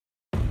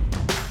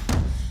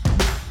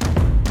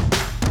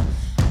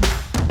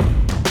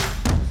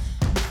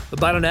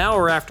About an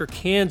hour after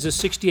Kansas'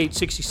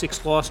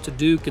 68-66 loss to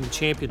Duke in the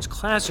Champions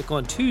Classic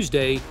on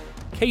Tuesday,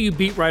 KU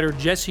beat writer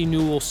Jesse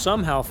Newell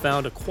somehow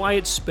found a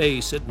quiet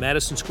space at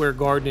Madison Square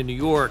Garden in New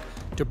York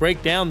to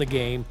break down the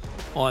game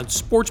on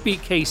SportsBeat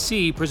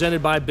KC,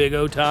 presented by Big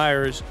O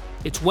Tires.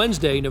 It's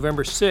Wednesday,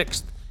 November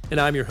 6th,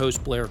 and I'm your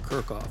host, Blair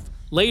Kirchhoff.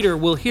 Later,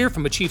 we'll hear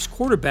from a Chiefs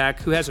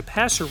quarterback who has a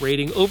passer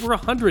rating over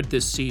 100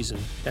 this season.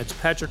 That's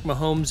Patrick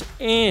Mahomes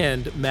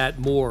and Matt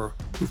Moore,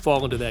 who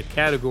fall into that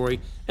category.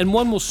 And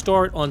one will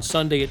start on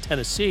Sunday at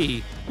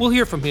Tennessee. We'll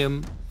hear from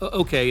him.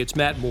 Okay, it's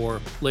Matt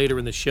Moore later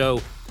in the show.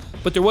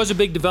 But there was a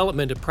big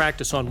development at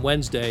practice on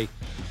Wednesday.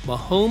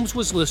 Mahomes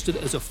was listed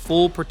as a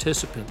full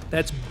participant.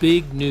 That's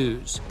big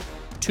news.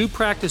 2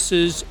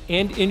 practices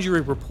and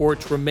injury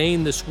reports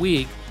remain this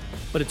week,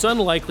 but it's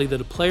unlikely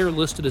that a player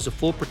listed as a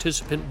full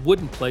participant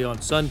wouldn't play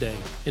on Sunday.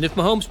 And if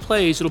Mahomes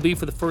plays, it'll be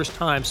for the first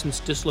time since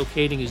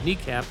dislocating his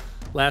kneecap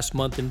last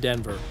month in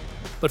Denver.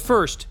 But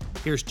first,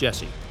 here's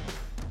Jesse.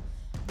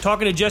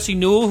 Talking to Jesse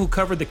Newell, who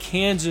covered the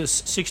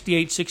Kansas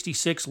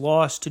 68-66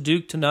 loss to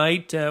Duke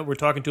tonight. We're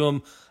talking to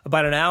him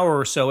about an hour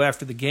or so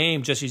after the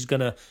game. Jesse's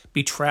going to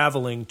be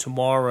traveling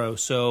tomorrow.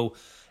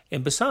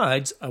 And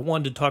besides, I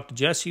wanted to talk to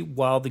Jesse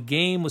while the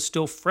game was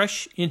still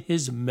fresh in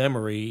his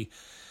memory.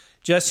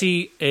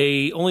 Jesse,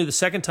 only the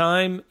second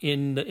time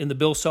in the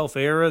Bill Self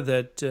era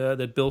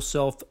that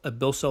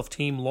Bill Self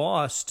team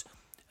lost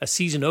a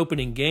season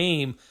opening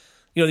game.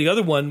 You know, the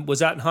other one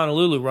was out in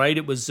Honolulu, right?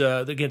 It was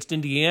against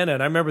Indiana,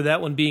 and I remember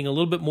that one being a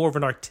little bit more of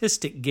an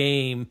artistic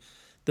game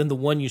than the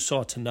one you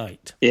saw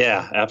tonight.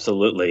 Yeah,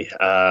 absolutely.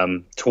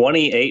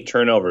 28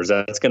 turnovers.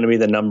 That's going to be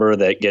the number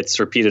that gets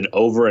repeated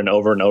over and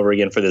over and over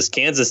again for this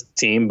Kansas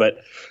team,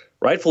 but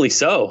rightfully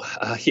so.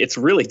 It's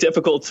really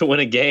difficult to win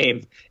a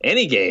game,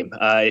 any game,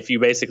 if you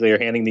basically are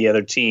handing the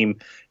other team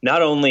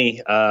not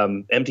only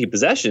empty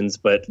possessions,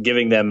 but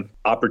giving them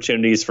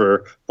opportunities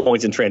for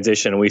points in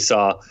transition. And we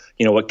saw,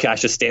 what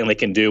Cassius Stanley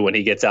can do when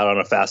he gets out on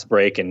a fast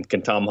break and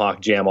can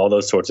tomahawk jam, all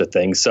those sorts of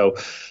things. So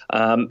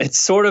it's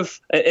sort of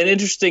an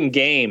interesting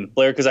game,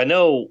 Blair, because I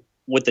know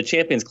with the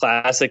Champions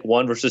Classic,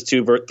 1 versus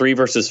 2, 3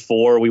 versus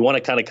 4, we want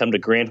to kind of come to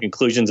grand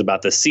conclusions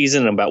about the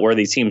season and about where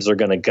these teams are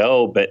going to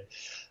go. But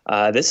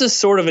this is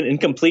sort of an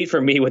incomplete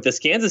for me with this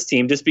Kansas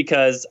team, just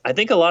because I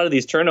think a lot of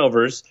these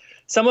turnovers,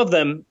 some of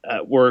them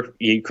were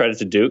credit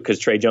to Duke because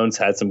Trey Jones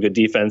had some good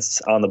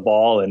defense on the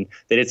ball, and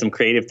they did some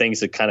creative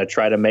things to kind of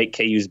try to make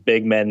KU's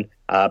big men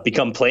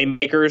become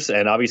playmakers.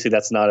 And obviously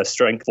that's not a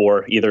strength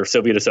for either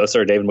Sylvia DeSosa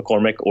or David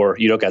McCormick or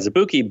Udoka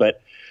Azubuike,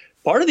 but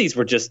part of these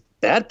were just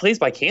bad plays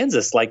by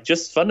Kansas, like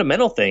just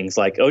fundamental things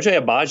like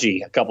OJ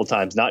Abaji a couple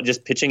times, not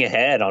just pitching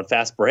ahead on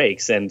fast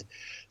breaks. And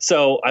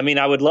so, I mean,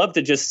 I would love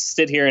to just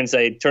sit here and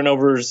say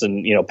turnovers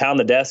and, pound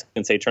the desk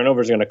and say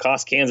turnovers are going to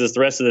cost Kansas the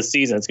rest of the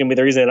season. It's going to be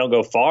the reason they don't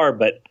go far.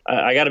 But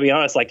I got to be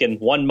honest, like in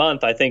 1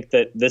 month, I think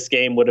that this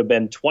game would have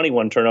been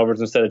 21 turnovers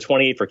instead of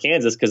 28 for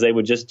Kansas because they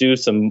would just do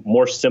some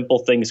more simple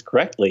things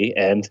correctly.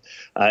 And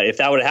if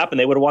that would have happened,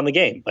 they would have won the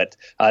game. But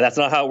that's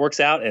not how it works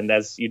out. And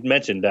as you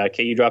mentioned,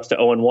 KU drops to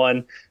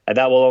 0-1.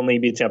 That will only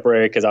be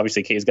temporary because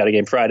obviously KU's got a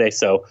game Friday,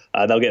 so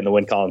they'll get in the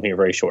win column here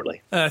very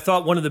shortly. I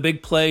thought one of the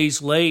big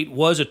plays late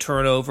was a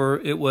turnover.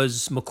 It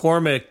was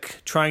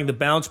McCormick trying to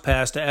bounce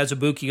pass to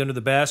Azubuike under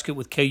the basket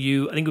with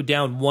KU. I think it was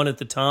down 1 at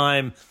the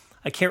time.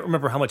 I can't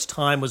remember how much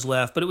time was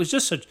left, but it was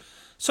just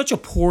such a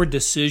poor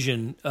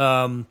decision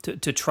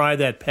to try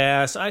that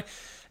pass. I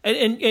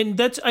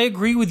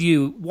agree with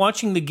you.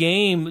 Watching the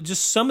game,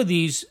 just some of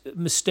these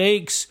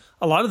mistakes,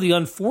 a lot of the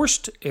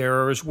unforced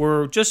errors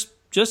were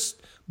just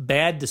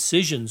bad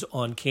decisions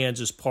on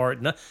Kansas'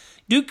 part. Now,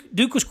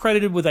 Duke was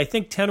credited with, I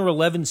think, 10 or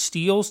 11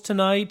 steals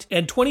tonight,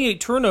 and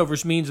 28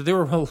 turnovers means that there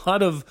were a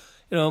lot of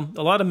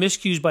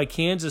miscues by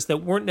Kansas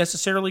that weren't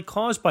necessarily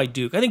caused by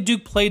Duke. I think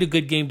Duke played a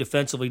good game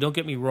defensively, don't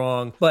get me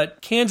wrong,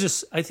 but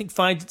Kansas, I think,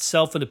 finds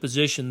itself in a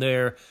position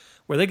there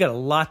where they got a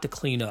lot to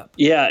clean up.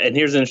 Yeah, and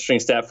here's an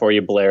interesting stat for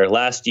you, Blair.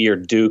 Last year,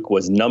 Duke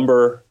was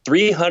number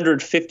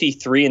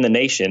 353 in the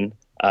nation.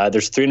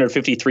 There's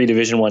 353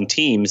 Division I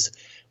teams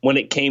when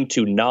it came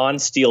to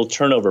non-steal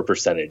turnover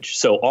percentage.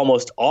 So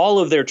almost all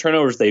of their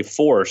turnovers they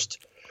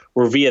forced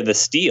were via the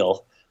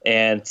steal.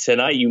 And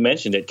tonight you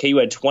mentioned it, KU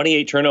had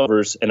 28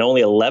 turnovers and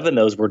only 11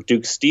 of those were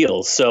Duke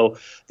steals. So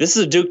this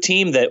is a Duke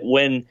team that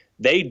when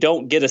they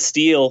don't get a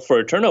steal for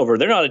a turnover,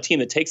 they're not a team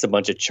that takes a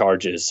bunch of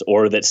charges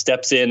or that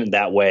steps in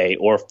that way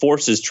or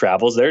forces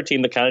travels. They're a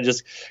team that kind of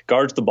just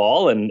guards the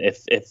ball. And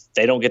if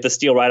they don't get the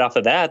steal right off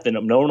of that, then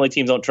normally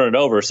teams don't turn it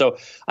over. So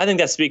I think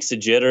that speaks to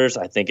jitters.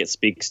 I think it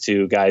speaks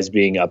to guys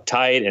being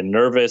uptight and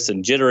nervous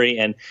and jittery.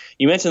 And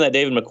you mentioned that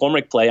David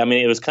McCormick play. I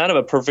mean, it was kind of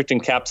a perfect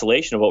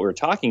encapsulation of what we were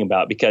talking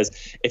about, because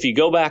if you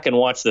go back and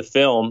watch the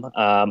film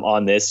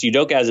on this,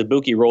 Udoka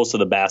Azubuike rolls to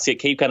the basket.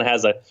 KU kind of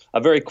has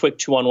a very quick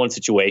 2-on-1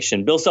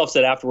 situation. Bill Self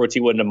said afterwards he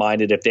wouldn't have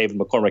minded if David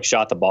McCormick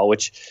shot the ball,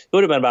 which it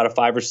would have been about a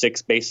 5 or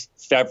 6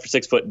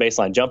 foot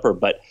baseline jumper.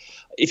 But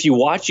if you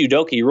watch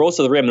Udoka, he rolls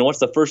to the rim, and what's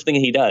the first thing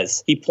he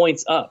does? He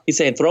points up. He's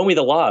saying, throw me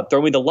the lob,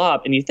 throw me the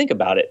lob. And you think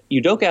about it,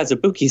 Udoka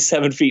Azubuike is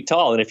 7 feet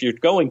tall, and if you're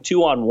going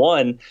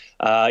 2-on-1,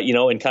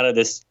 in kind of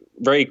this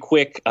very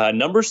quick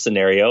number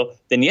scenario,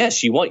 then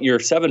yes, you want your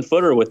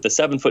 7-footer with the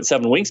 7'7"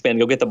 wingspan to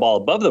go get the ball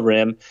above the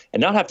rim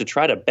and not have to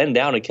try to bend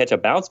down and catch a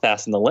bounce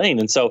pass in the lane.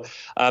 And so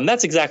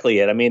that's exactly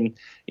it. I mean,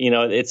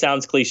 it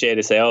sounds cliche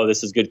to say, oh,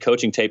 this is good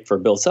coaching tape for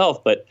Bill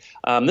Self, but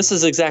this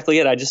is exactly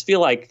it. I just feel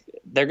like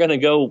they're going to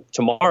go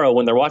tomorrow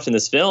when they're watching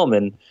this film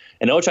and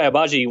Ochai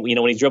Agbaji,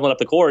 when he's dribbling up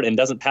the court and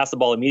doesn't pass the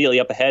ball immediately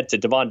up ahead to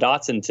Devon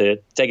Dotson to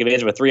take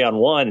advantage of a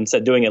 3-on-1 instead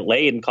of doing it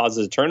late and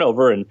causes a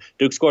turnover and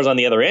Duke scores on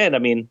the other end. I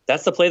mean,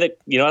 that's the play that,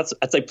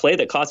 that's a play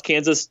that cost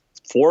Kansas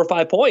 4 or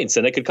 5 points,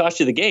 and it could cost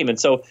you the game. And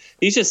so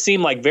these just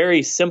seem like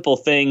very simple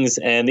things,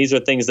 and these are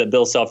things that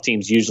Bill Self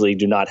teams usually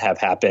do not have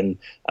happen,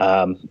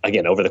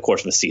 again, over the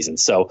course of the season.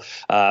 So,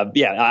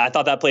 I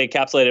thought that play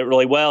encapsulated it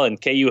really well,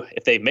 and KU,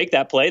 if they make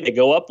that play, they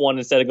go up 1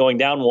 instead of going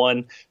down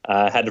 1,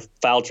 had to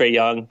foul Trey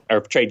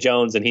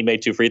Jones, and he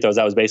made 2 free throws.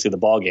 That was basically the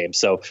ball game.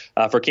 So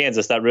for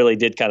Kansas, that really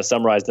did kind of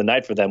summarize the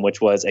night for them, which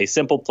was a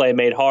simple play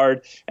made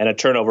hard and a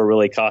turnover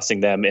really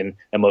costing them in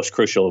the most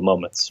crucial of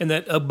moments. And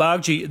that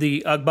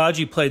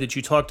Agbaji play that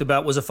you talked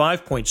about was a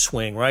 5-point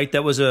swing, right?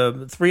 That was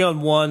a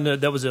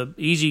 3-on-1. That was a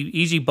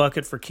easy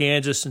bucket for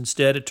Kansas.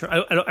 Instead,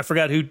 I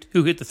forgot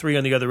who hit the 3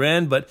 on the other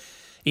end, but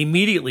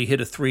immediately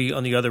hit a 3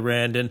 on the other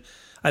end, and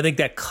I think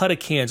that cut a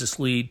Kansas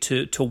lead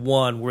to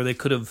 1, where they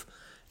could have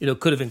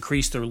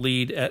increased their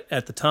lead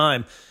at the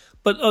time.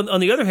 But on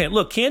the other hand,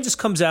 look, Kansas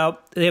comes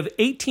out, they have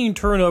 18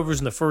 turnovers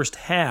in the first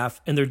half,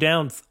 and they're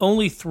down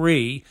only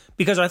 3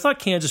 because I thought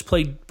Kansas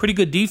played pretty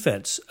good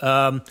defense.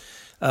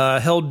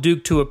 Held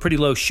Duke to a pretty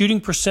low shooting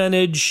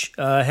percentage,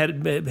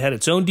 had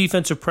its own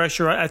defensive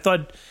pressure. I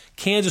thought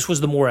Kansas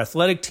was the more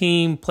athletic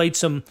team, played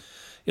some,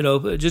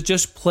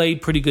 just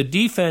played pretty good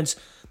defense.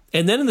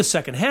 And then in the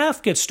second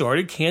half gets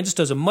started, Kansas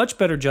does a much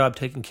better job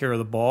taking care of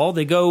the ball.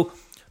 They go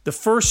the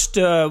first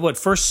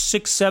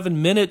 6-7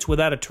 minutes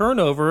without a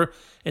turnover,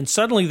 and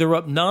suddenly they're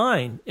up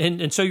 9.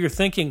 And so you're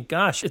thinking,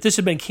 gosh, if this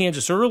had been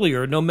Kansas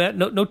earlier,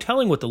 no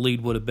telling what the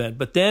lead would have been.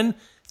 But then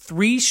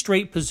 3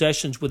 straight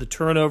possessions with a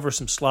turnover,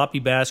 some sloppy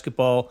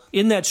basketball.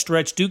 In that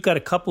stretch, Duke got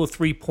a couple of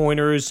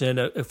 3-pointers, and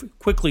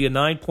quickly a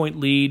 9-point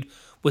lead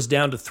was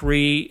down to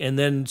 3. And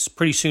then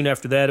pretty soon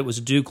after that, it was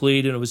a Duke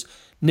lead, and it was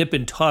nip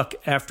and tuck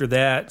after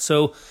that.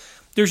 So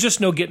there's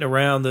just no getting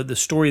around. The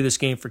story of this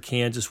game for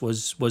Kansas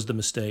was the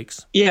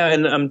mistakes. Yeah,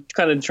 and I'm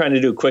kind of trying to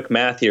do quick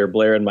math here,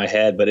 Blair, in my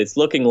head, but it's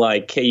looking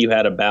like KU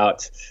had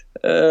about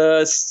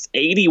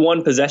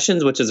 81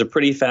 possessions, which is a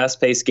pretty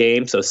fast-paced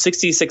game. So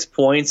 66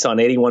 points on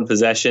 81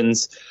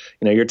 possessions.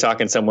 You're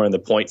talking somewhere in the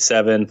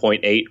 0.7,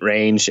 0.8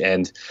 range,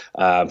 and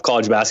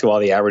college basketball,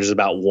 the average is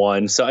about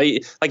 1. So,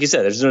 like you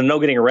said, there's no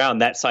getting around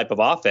that type of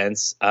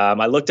offense.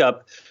 I looked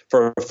up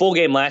for a full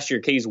game last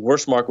year, KU's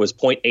worst mark was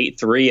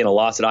 0.83 in a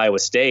loss at Iowa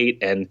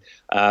State, and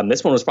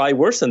this one was probably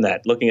worse than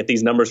that, looking at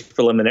these numbers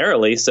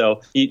preliminarily.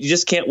 So you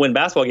just can't win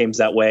basketball games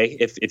that way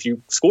if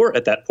you score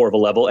at that poor of a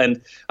level.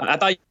 And I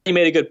thought you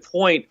made a good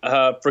point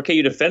for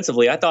KU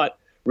defensively. I thought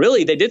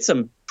really they did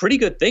some pretty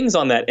good things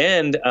on that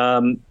end.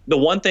 The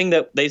one thing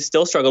that they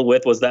still struggled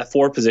with was that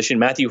 4 position.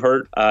 Matthew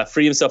Hurt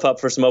freed himself up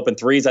for some open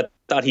threes. I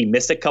thought he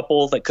missed a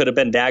couple that could have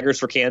been daggers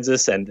for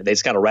Kansas, and they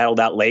just kind of rattled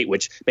out late,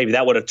 which maybe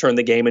that would have turned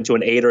the game into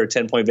an 8 or a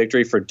 10-point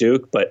victory for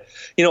Duke. But,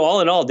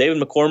 all in all,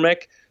 David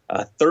McCormick,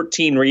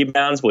 13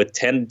 rebounds with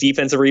 10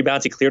 defensive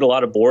rebounds. He cleared a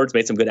lot of boards,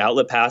 made some good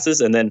outlet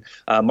passes. And then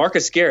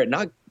Marcus Garrett,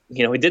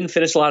 he didn't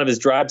finish a lot of his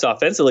drives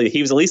offensively.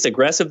 He was at least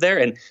aggressive there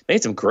and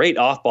made some great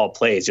off-ball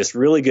plays, just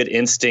really good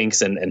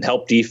instincts and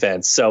help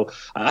defense. So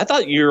I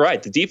thought you're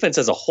right. The defense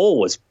as a whole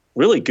was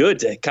really good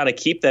to kind of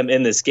keep them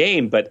in this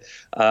game. But,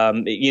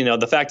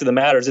 the fact of the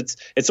matter is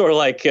it's sort of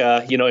like,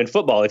 in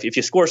football, if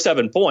you score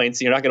 7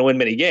 points, you're not going to win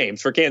many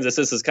games. For Kansas,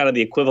 this is kind of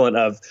the equivalent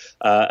of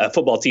a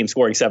football team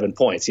scoring 7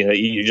 points.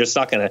 You're just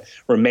not going to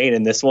remain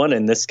in this one.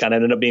 And this kind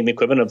of ended up being the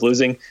equivalent of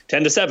losing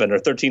 10-7 or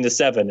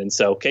 13-7. And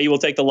so KU will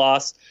take the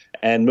loss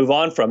and move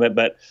on from it.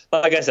 But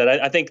like I said,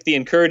 I think the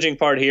encouraging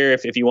part here,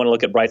 if you want to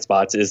look at bright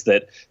spots, is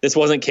that this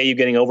wasn't KU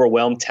getting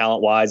overwhelmed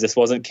talent-wise. This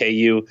wasn't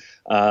KU,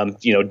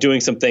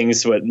 doing some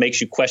things that makes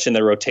you question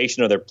their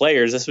rotation or their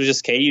players. This was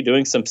just KU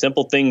doing some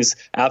simple things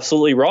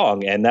absolutely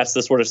wrong, and that's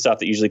the sort of stuff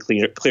that usually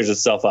clears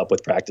itself up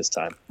with practice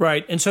time.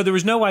 Right, and so there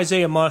was no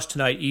Isaiah Moss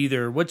tonight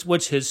either.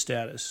 What's his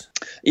status?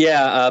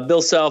 Yeah,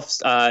 Bill Self,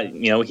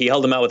 he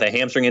held him out with a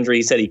hamstring injury.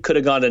 He said he could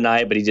have gone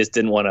tonight, but he just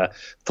didn't want to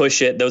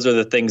push it. Those are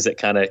the things that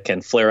kind of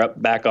can flare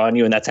up back on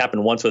you, and that's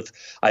happened once with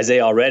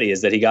Isaiah already,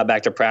 is that he got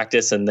back to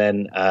practice and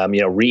then,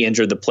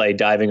 re-injured the play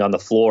diving on the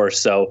floor.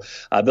 So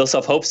Bill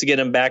Self hopes to get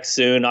him back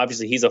soon.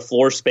 Obviously, he's a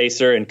floor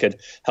spacer and could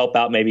help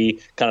out maybe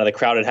kind of the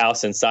crowded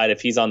house inside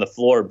if he's on the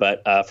floor.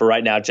 But for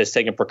right now, just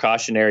taking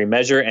precautionary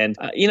measure. And,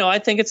 I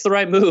think it's the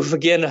right move.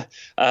 Again,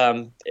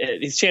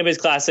 it's Champions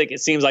Classic. It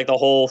seems like the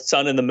whole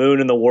sun and the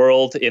moon in the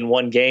world in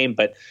one game.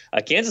 But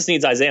Kansas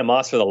needs Isaiah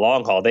Moss for the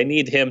long haul. They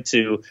need him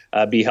to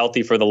be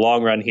healthy for the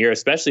long run here,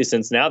 especially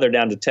since now they're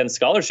down to 10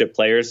 scholarship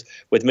players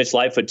with Mitch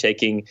Lightfoot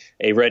taking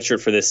a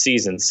redshirt for this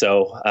season.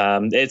 So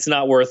it's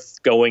not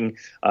worth going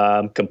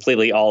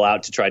completely all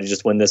out to try to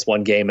just win this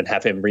one game and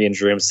have him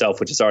re-injure himself,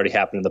 which has already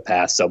happened in the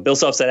past. So Bill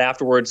Self said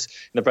afterwards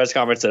in the press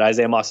conference that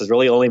Isaiah Moss has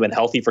really only been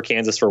healthy for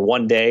Kansas for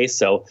 1 day.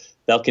 So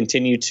they'll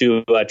continue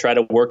to try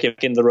to work him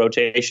into the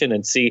rotation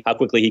and see how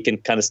quickly he can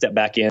kind of step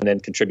back in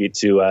and contribute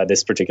to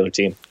this particular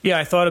team. Yeah,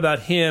 I thought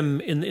about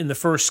him in the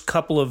first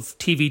couple of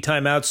TV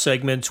timeout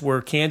segments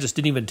where Kansas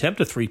didn't even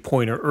attempt a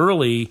three-pointer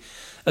early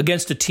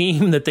against a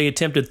team that they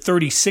attempted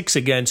 36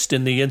 against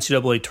in the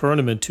NCAA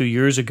tournament 2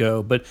 years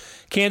ago. But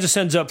Kansas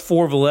ends up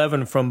 4 of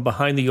 11 from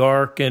behind the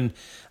arc, and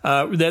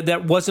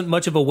that wasn't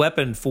much of a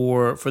weapon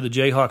for the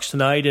Jayhawks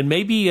tonight, and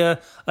maybe a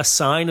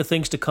sign of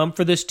things to come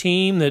for this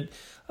team that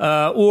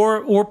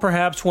or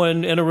perhaps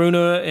when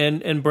Enaruna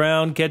and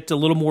Brown get a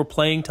little more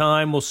playing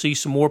time, we'll see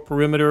some more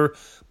perimeter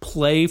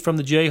play from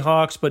the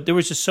Jayhawks. But there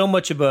was just so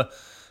much of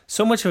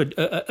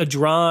a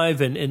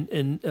drive and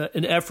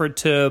an effort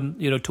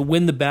to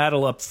win the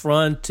battle up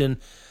front. And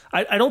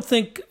I don't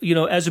think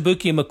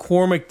Azubuike and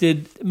McCormick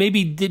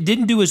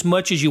didn't do as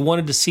much as you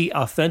wanted to see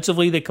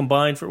offensively. They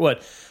combined for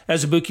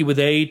Azubuike with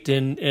 8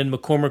 and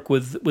McCormick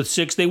with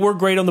 6. They were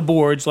great on the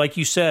boards, like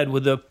you said,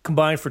 with the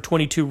combined for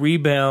 22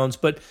 rebounds.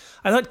 But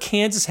I thought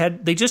Kansas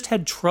just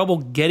had trouble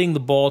getting the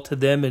ball to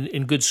them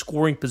in good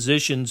scoring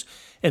positions,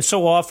 and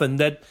so often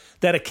that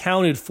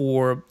accounted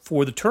for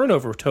the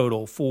turnover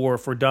total for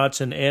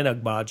Dotson and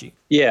Agbaji.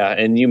 Yeah,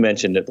 and you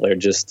mentioned it, Blair.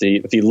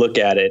 If you look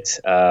at it,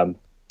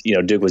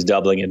 Duke was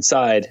doubling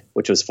inside,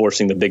 which was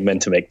forcing the big men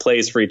to make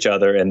plays for each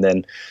other. And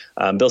then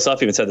Bill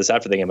Self even said this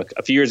after the game.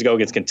 A few years ago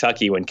against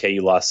Kentucky when KU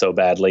lost so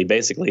badly,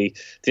 basically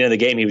at the end of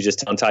the game, he was just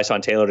telling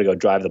Tyshawn Taylor to go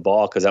drive the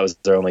ball because that was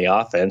their only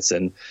offense.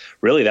 And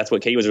really that's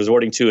what KU was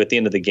resorting to at the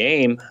end of the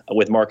game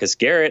with Marcus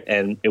Garrett.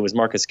 And it was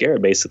Marcus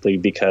Garrett basically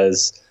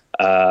because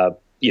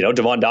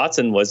Devon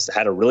Dotson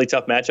had a really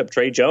tough matchup,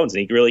 Trey Jones,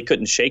 and he really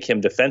couldn't shake him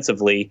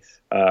defensively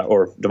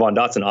or Devon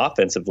Dotson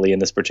offensively in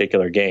this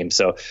particular game.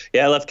 So,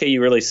 yeah, I left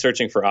KU really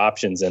searching for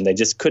options, and they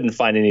just couldn't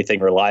find anything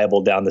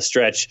reliable down the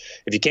stretch.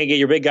 If you can't get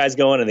your big guys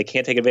going and they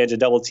can't take advantage of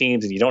double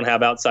teams and you don't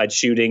have outside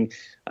shooting,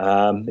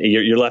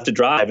 you're left to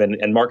drive.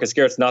 And Marcus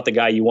Garrett's not the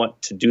guy you want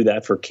to do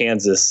that for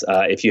Kansas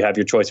if you have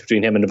your choice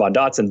between him and Devon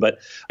Dotson. But,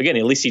 again,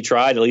 at least he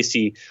tried. At least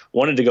he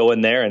wanted to go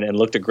in there and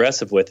looked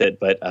aggressive with it,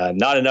 but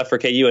not enough for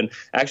KU. And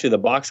actually the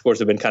box scores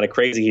have been kind of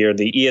crazy here.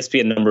 The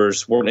ESPN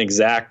numbers weren't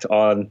exact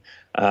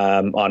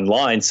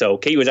online, so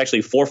KU was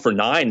actually 4 for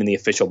 9 in the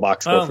official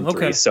box score from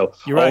three. So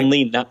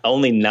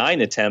only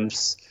 9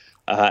 attempts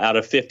out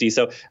of 50.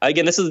 So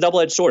again, this is a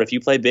double-edged sword. If you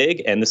play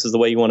big and this is the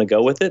way you want to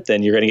go with it,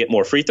 then you're going to get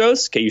more free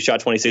throws. KU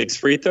shot 26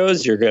 free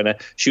throws. You're going to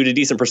shoot a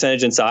decent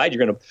percentage inside.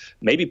 You're going to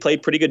maybe play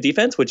pretty good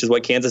defense, which is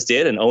what Kansas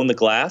did, and own the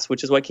glass,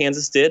 which is what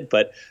Kansas did.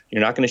 But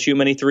you're not going to shoot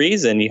many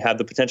threes, and you have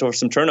the potential for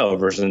some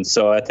turnovers. And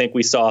so I think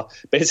we saw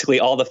basically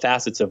all the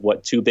facets of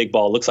what two big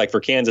ball looks like for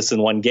Kansas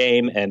in one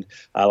game. And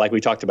like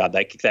we talked about,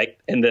 that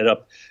ended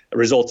up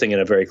resulting in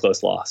a very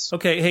close loss.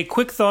 Okay, hey,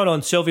 quick thought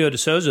on Silvio De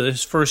Sousa.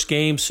 His first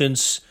game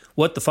since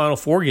the Final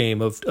Four game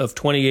of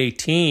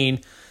 2018.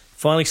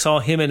 Finally saw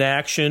him in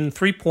action.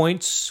 3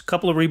 points,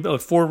 couple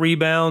of 4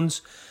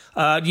 rebounds.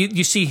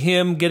 You see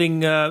him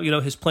getting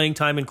his playing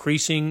time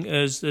increasing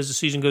as the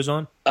season goes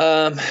on?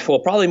 Well,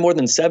 probably more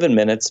than 7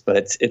 minutes,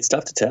 but it's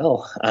tough to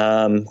tell.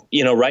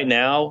 Right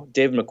now,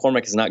 David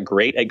McCormick is not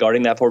great at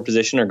guarding that forward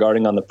position or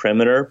guarding on the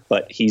perimeter,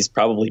 but he's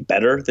probably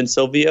better than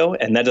Silvio,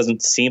 and that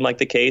doesn't seem like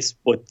the case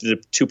with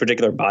the two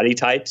particular body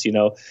types.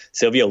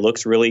 Silvio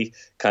looks really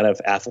kind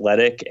of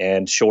athletic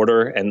and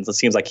shorter, and it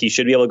seems like he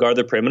should be able to guard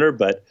the perimeter,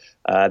 but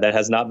that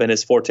has not been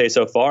his forte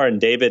so far.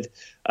 And David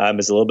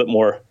is a little bit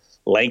more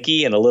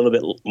lanky and a little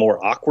bit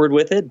more awkward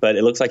with it, but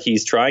it looks like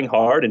he's trying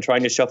hard and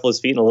trying to shuffle his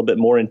feet and a little bit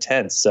more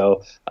intense.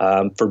 So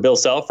for Bill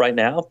Self right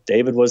now,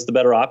 David was the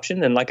better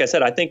option. And like I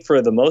said, I think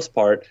for the most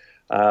part,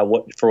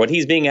 what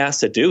he's being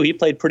asked to do, he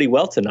played pretty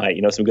well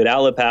tonight. Some good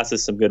outlet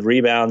passes, some good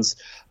rebounds.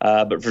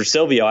 But for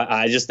Silvio,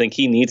 I just think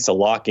he needs to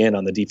lock in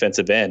on the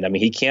defensive end. I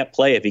mean, he can't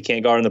play if he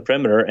can't guard on the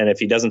perimeter, and if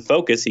he doesn't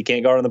focus, he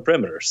can't guard on the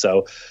perimeter.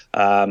 So,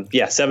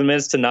 7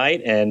 minutes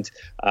tonight, and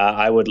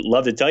I would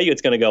love to tell you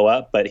it's going to go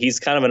up, but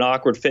he's kind of an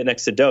awkward fit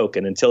next to Doak,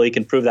 and until he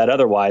can prove that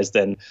otherwise,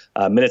 then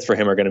minutes for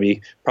him are going to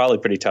be probably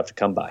pretty tough to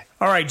come by.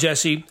 All right,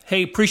 Jesse.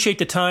 Hey, appreciate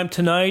the time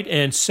tonight,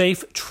 and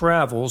safe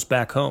travels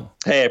back home.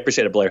 Hey, I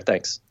appreciate it, Blair.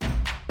 Thanks.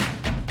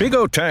 Big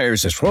O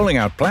Tires is rolling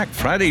out Black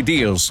Friday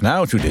deals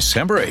now to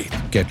December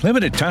 8th. Get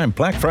limited time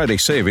Black Friday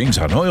savings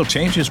on oil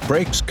changes,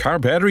 brakes, car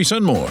batteries,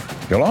 and more.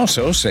 You'll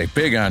also save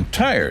big on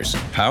tires.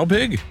 How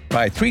big?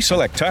 Buy 3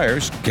 select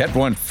tires, get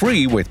 1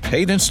 free with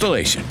paid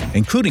installation,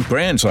 including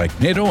brands like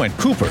Nitto and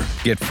Cooper.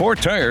 Get 4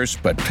 tires,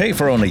 but pay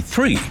for only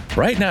 3.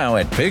 Right now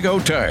at Big O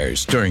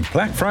Tires during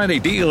Black Friday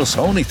deals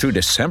only through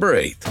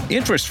December 8th.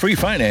 Interest-free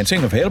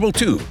financing available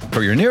too.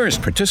 For your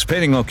nearest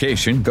participating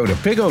location, go to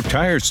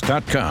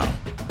bigotires.com.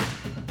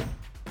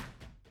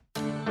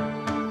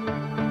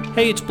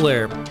 Hey, it's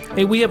Blair.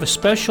 Hey, we have a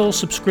special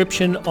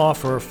subscription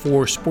offer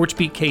for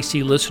SportsBeat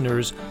KC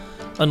listeners,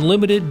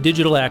 unlimited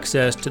digital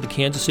access to the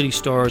Kansas City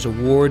Star's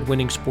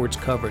award-winning sports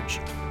coverage.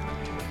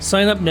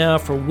 Sign up now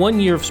for 1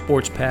 year of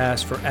Sports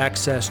Pass for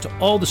access to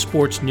all the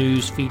sports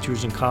news,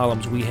 features, and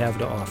columns we have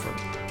to offer.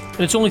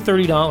 And it's only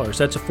 $30.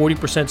 That's a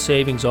 40%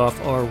 savings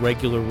off our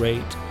regular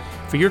rate.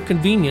 For your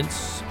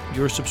convenience,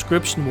 your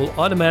subscription will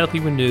automatically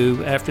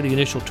renew after the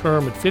initial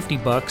term at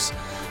 $50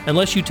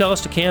 unless you tell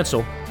us to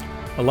cancel.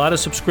 A lot of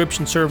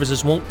subscription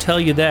services won't tell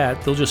you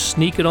that. They'll just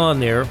sneak it on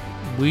there.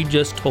 We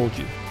just told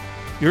you.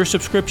 Your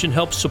subscription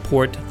helps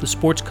support the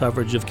sports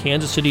coverage of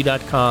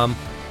kansascity.com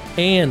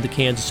and the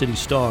Kansas City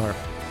Star.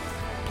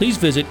 Please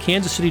visit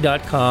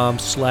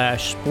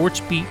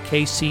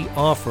kansascity.com/sportsbeatkc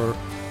offer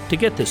to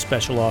get this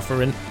special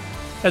offer. And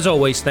as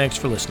always, thanks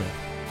for listening.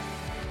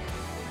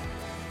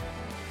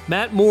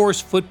 Matt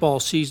Moore's football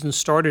season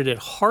started at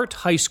Hart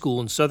High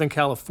School in Southern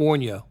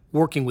California,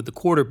 working with the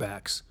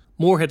quarterbacks.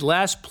 Moore had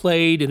last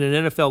played in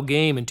an NFL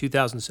game in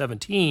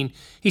 2017.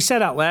 He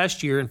sat out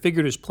last year and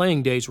figured his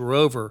playing days were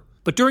over.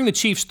 But during the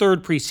Chiefs'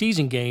 third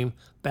preseason game,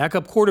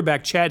 backup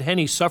quarterback Chad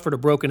Henne suffered a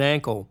broken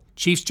ankle.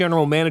 Chiefs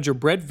general manager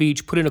Brett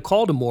Veach put in a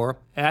call to Moore,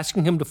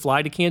 asking him to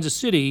fly to Kansas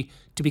City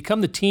to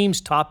become the team's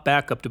top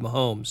backup to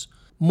Mahomes.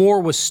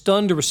 Moore was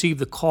stunned to receive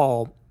the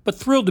call, but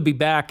thrilled to be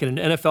back in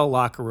an NFL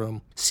locker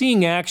room.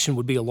 Seeing action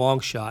would be a long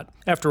shot.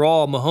 After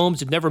all, Mahomes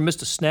had never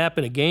missed a snap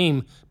in a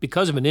game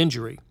because of an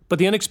injury. But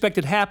the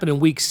unexpected happened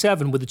in Week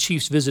 7 with the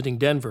Chiefs visiting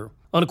Denver.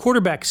 On a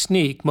quarterback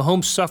sneak,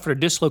 Mahomes suffered a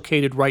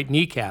dislocated right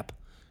kneecap.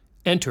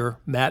 Enter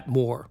Matt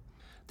Moore.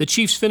 The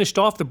Chiefs finished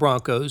off the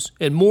Broncos,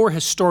 and Moore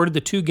has started the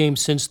 2 games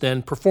since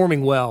then,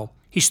 performing well.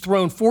 He's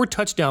thrown 4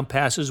 touchdown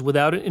passes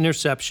without an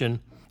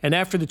interception, and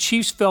after the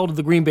Chiefs fell to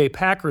the Green Bay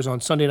Packers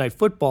on Sunday Night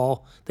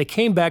Football, they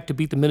came back to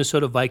beat the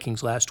Minnesota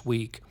Vikings last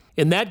week.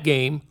 In that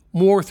game,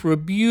 Moore threw a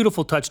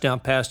beautiful touchdown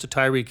pass to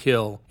Tyreek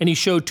Hill, and he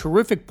showed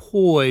terrific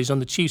poise on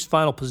the Chiefs'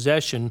 final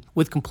possession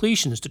with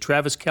completions to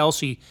Travis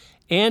Kelce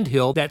and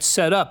Hill that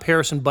set up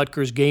Harrison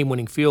Butker's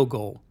game-winning field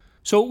goal.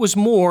 So it was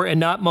Moore and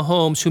not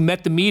Mahomes who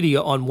met the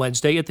media on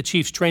Wednesday at the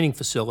Chiefs' training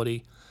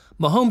facility.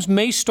 Mahomes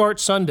may start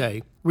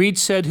Sunday. Reid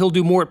said he'll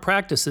do more at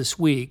practice this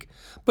week,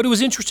 but it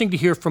was interesting to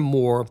hear from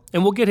Moore,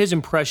 and we'll get his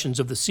impressions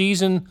of the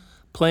season,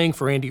 playing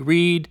for Andy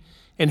Reid,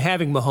 and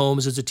having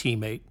Mahomes as a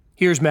teammate.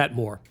 Here's Matt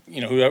Moore.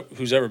 You know,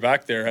 who's ever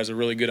back there has a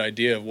really good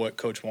idea of what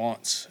coach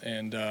wants,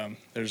 and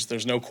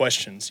there's no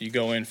questions. You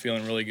go in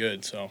feeling really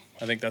good, so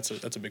I think that's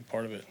a big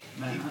part of it.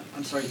 Matt,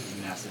 I'm sorry you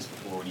didn't ask this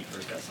before when you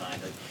first got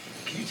signed.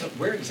 Can you tell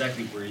where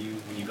exactly were you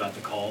when you got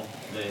the call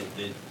that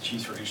the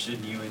Chiefs were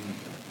interested in you, and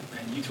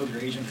you told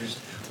your agent?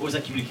 What was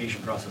that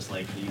communication process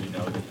like for you to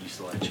know that you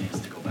still had a chance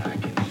to go back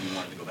and you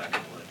wanted to go back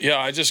and play? Yeah,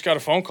 I just got a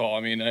phone call.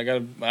 I mean, I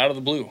got out of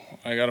the blue.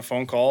 I got a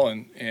phone call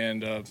and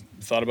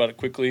thought about it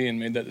quickly and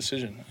made that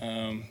decision.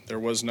 There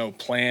was no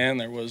plan.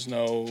 There was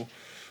no,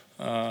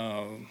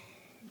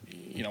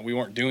 we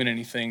weren't doing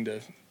anything to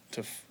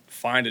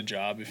find a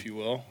job, if you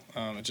will.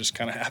 It just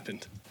kind of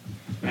happened.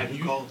 Matt,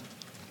 who called?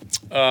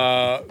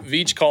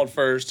 Veach called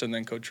first, and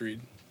then Coach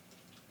Reid.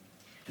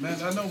 Man,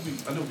 I know we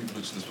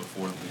mentioned this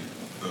before,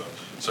 the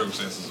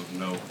circumstances of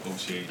no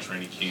OTA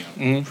training camp,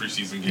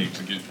 preseason game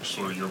to get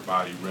sort of your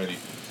body ready.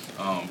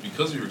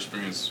 Because of your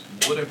experience,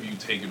 what have you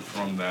taken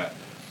from that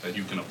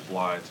you can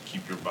apply to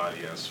keep your body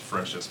as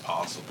fresh as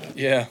possible?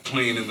 Yeah.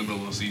 Playing in the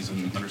middle of the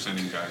season,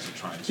 understanding guys are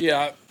trying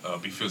to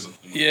be physical.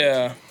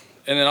 Yeah.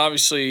 And then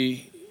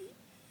obviously,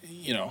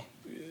 you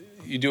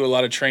do a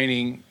lot of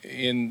training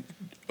in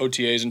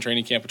OTAs and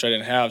training camp, which I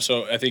didn't have.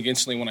 So I think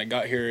instantly when I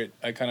got here,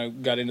 I kind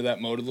of got into that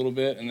mode a little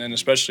bit. And then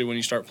especially when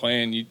you start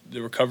playing,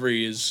 the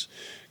recovery is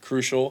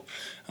crucial.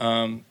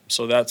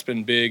 So that's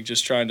been big,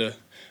 just trying to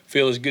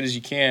feel as good as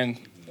you can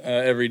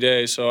every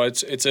day. So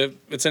it's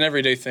an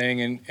everyday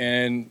thing,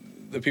 and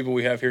the people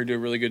we have here do a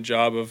really good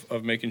job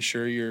of making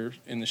sure you're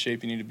in the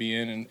shape you need to be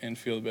in and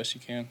feel the best you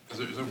can. Is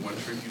there one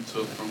trick you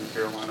took from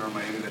Carolina or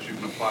Miami that you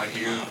can apply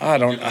here? I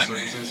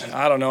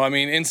don't know. I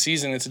mean, in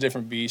season, it's a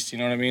different beast. You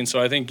know what I mean?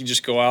 So I think you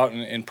just go out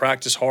and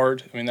practice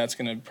hard. I mean, that's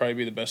going to probably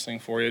be the best thing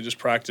for you. Just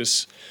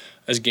practice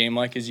as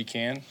game-like as you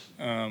can.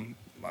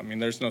 I mean,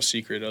 there's no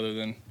secret other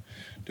than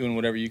doing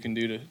whatever you can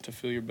do to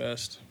feel your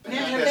best. Now,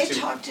 have they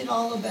talked at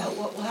all about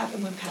what will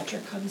happen when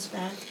Patrick comes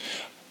back?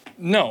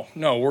 No,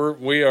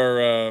 we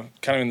are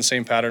kind of in the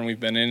same pattern we've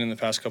been in the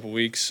past couple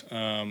weeks.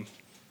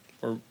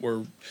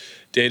 We're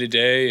day to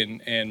day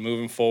and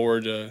moving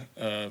forward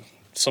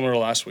similar to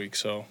last week.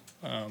 So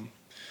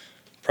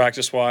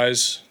practice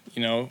wise,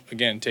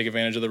 again, take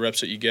advantage of the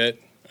reps that you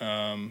get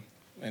and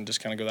just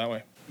kind of go that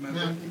way. Matt,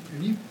 have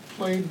you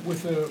played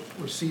with a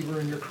receiver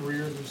in your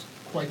career that's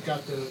quite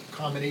got the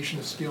combination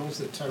of skills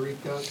that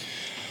Tyreek does?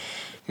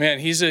 Man,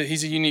 he's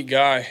a unique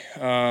guy.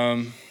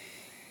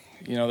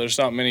 There's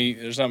not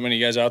many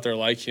guys out there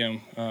like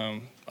him.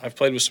 I've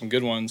played with some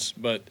good ones,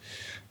 but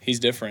he's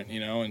different,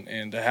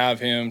 and to have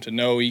him, to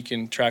know he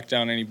can track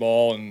down any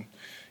ball and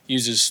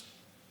use his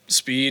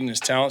speed and his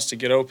talents to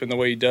get open the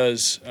way he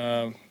does,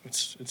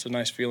 it's a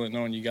nice feeling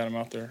knowing you got him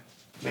out there.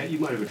 Matt, you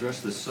might have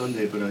addressed this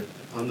Sunday, but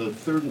on the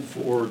 3rd and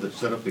 4 that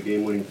set up the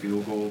game-winning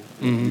field goal,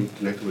 you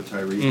connected with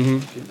Tyreek. Can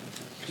you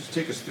just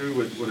take us through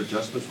what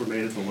adjustments were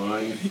made at the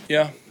line?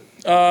 Yeah.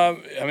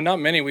 Not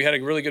many. We had a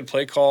really good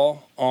play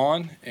call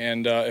on,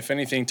 and if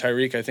anything,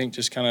 Tyreek, I think,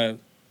 just kind of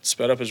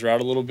sped up his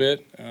route a little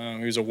bit.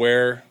 He was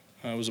aware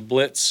It was a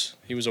blitz.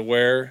 He was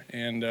aware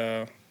and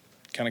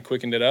kind of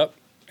quickened it up,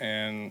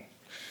 and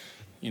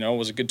it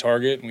was a good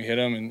target, and we hit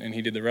him, and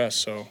he did the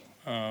rest. So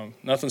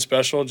nothing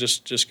special,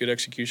 just good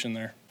execution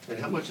there. And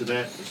how much of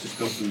that has just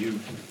come from you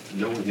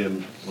knowing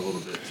him a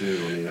little bit too?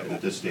 I mean, at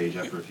this stage,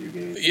 after a few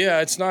games. Yeah,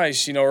 it's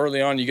nice.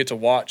 Early on, you get to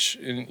watch,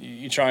 and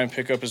you try and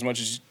pick up as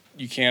much as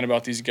you can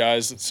about these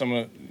guys, some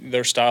of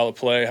their style of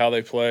play, how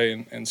they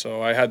play, and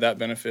so I had that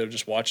benefit of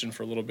just watching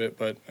for a little bit.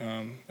 But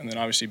and then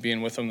obviously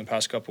being with them the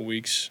past couple of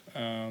weeks,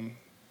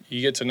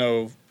 you get to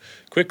know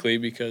quickly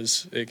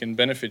because it can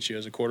benefit you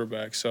as a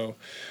quarterback. So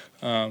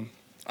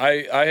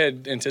I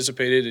had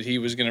anticipated that he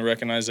was going to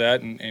recognize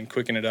that and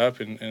quicken it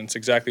up, and it's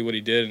exactly what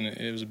he did, and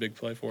it was a big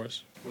play for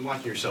us. When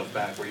watching yourself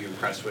back, were you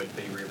impressed with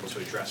that you were able to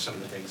address some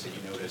of the things that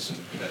you noticed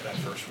that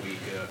first week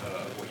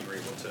of what you were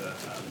able to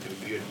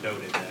do? You had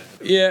noted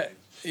that.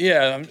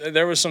 Yeah.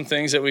 There were some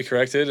things that we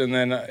corrected, and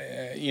then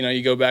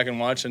you go back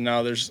and watch, and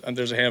now there's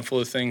a handful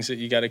of things that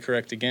you got to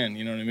correct again.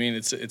 You know what I mean?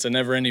 It's a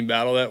never-ending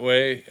battle that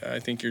way. I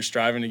think you're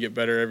striving to get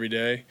better every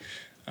day.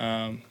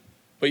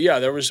 But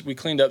yeah, we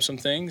cleaned up some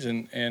things,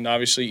 and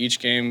obviously each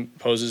game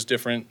poses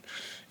different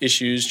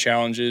issues,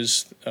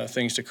 challenges,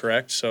 things to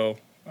correct. So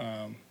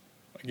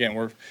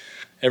again,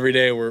 every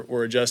day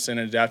we're adjusting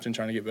and adapting,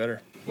 trying to get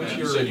better.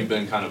 You said you've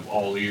been kind of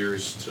all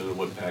ears to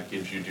what Pat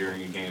gives you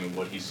during a game and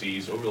what he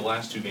sees. Over the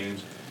last 2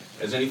 games,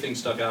 has anything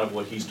stuck out of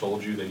what he's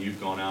told you that you've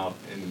gone out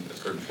in a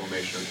certain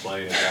formation or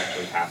play and it's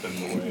actually happened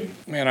the way?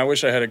 Man, I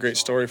wish I had a great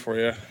story for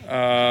you.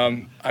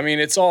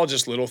 It's all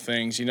just little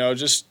things,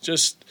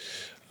 just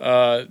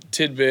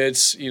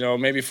tidbits,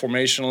 maybe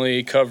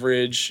formationally,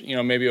 coverage,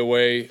 maybe a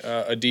way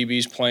a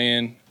DB's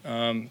playing,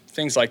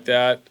 things like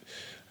that.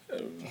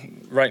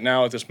 Right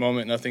now, at this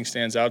moment, nothing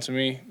stands out to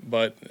me,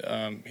 but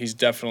he's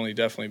definitely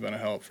been a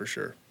help for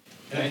sure.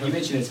 And you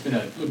mentioned it's been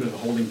a little bit of a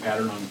holding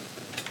pattern on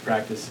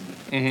practice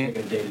and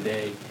taking it day to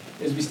day.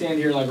 As we stand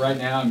here like right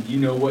now, do you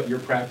know what your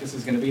practice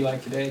is going to be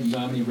like today? Do you know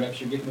how many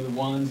reps you're getting with the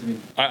ones?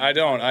 I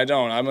don't. I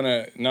don't. I'm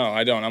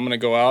gonna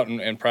go out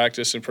and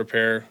practice and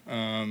prepare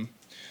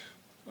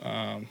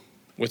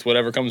with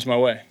whatever comes my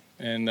way,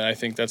 and I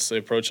think that's the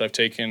approach I've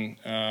taken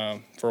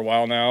for a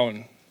while now,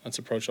 and that's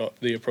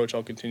the approach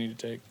I'll continue to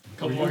take.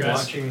 Were you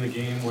watching the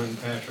game when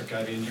Patrick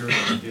got injured,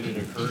 and did it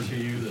occur to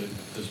you that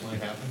this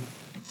might happen?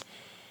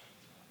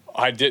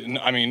 I didn't.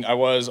 I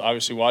was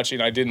obviously watching.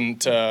 I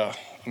didn't.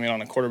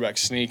 On a quarterback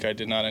sneak, I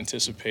did not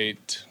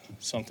anticipate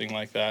something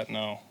like that.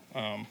 No.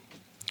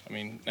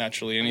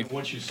 Naturally,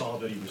 once you saw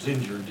that he was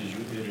injured,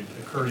 did it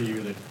occur to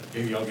you that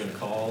maybe I'll get a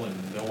call and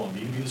they'll want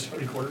me to be the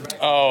starting quarterback?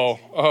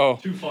 Oh.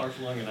 Too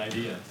far-flung an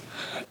idea.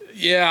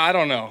 Yeah, I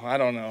don't know. I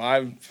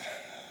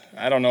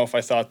don't know if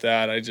I thought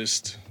that.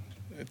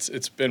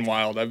 It's been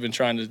wild. I've been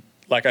trying to,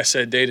 like I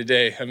said, day to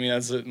day.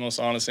 That's the most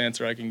honest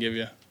answer I can give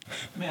you.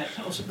 Matt,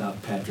 tell us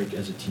about Patrick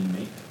as a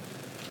teammate.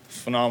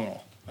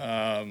 Phenomenal.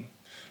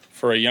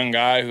 For a young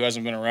guy who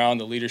hasn't been around,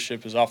 the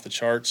leadership is off the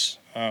charts.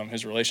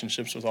 His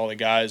relationships with all the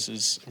guys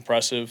is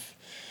impressive.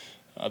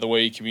 The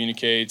way he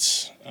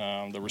communicates,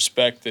 the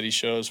respect that he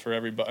shows for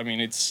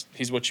everybody.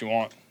 He's what you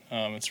want.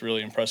 It's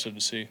really impressive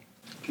to see.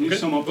 Can you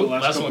sum up the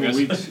last couple of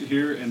weeks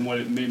here and what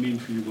it may mean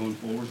for you going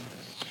forward?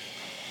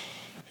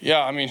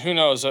 Yeah, who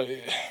knows?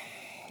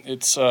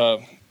 It's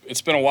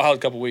been a wild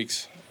couple of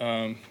weeks.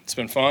 It's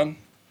been fun.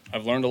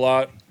 I've learned a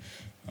lot.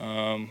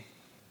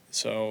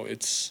 So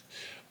it's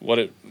what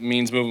it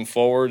means moving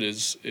forward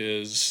is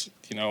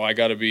I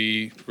got to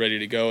be ready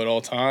to go at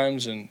all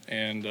times, and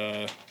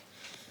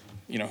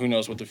who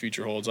knows what the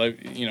future holds.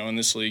 In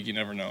this league you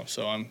never know.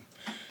 So I'm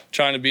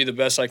trying to be the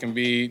best I can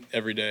be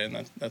every day,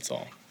 and that's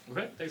all.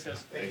 Okay, thanks guys.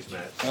 Thanks,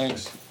 Matt.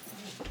 Thanks.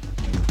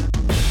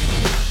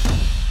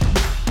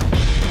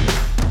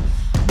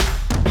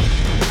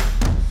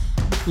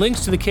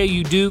 Links to the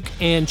KU Duke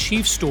and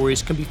Chiefs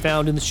stories can be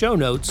found in the show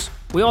notes.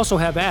 We also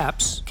have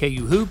apps,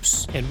 KU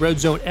Hoops and Red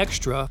Zone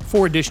Extra,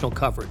 for additional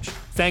coverage.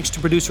 Thanks to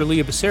producer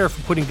Leah Becerra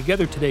for putting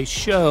together today's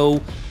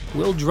show.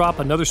 We'll drop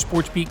another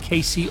Sports Beat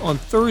KC on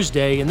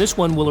Thursday, and this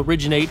one will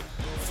originate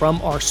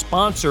from our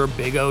sponsor,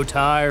 Big O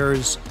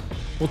Tires.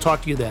 We'll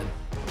talk to you then.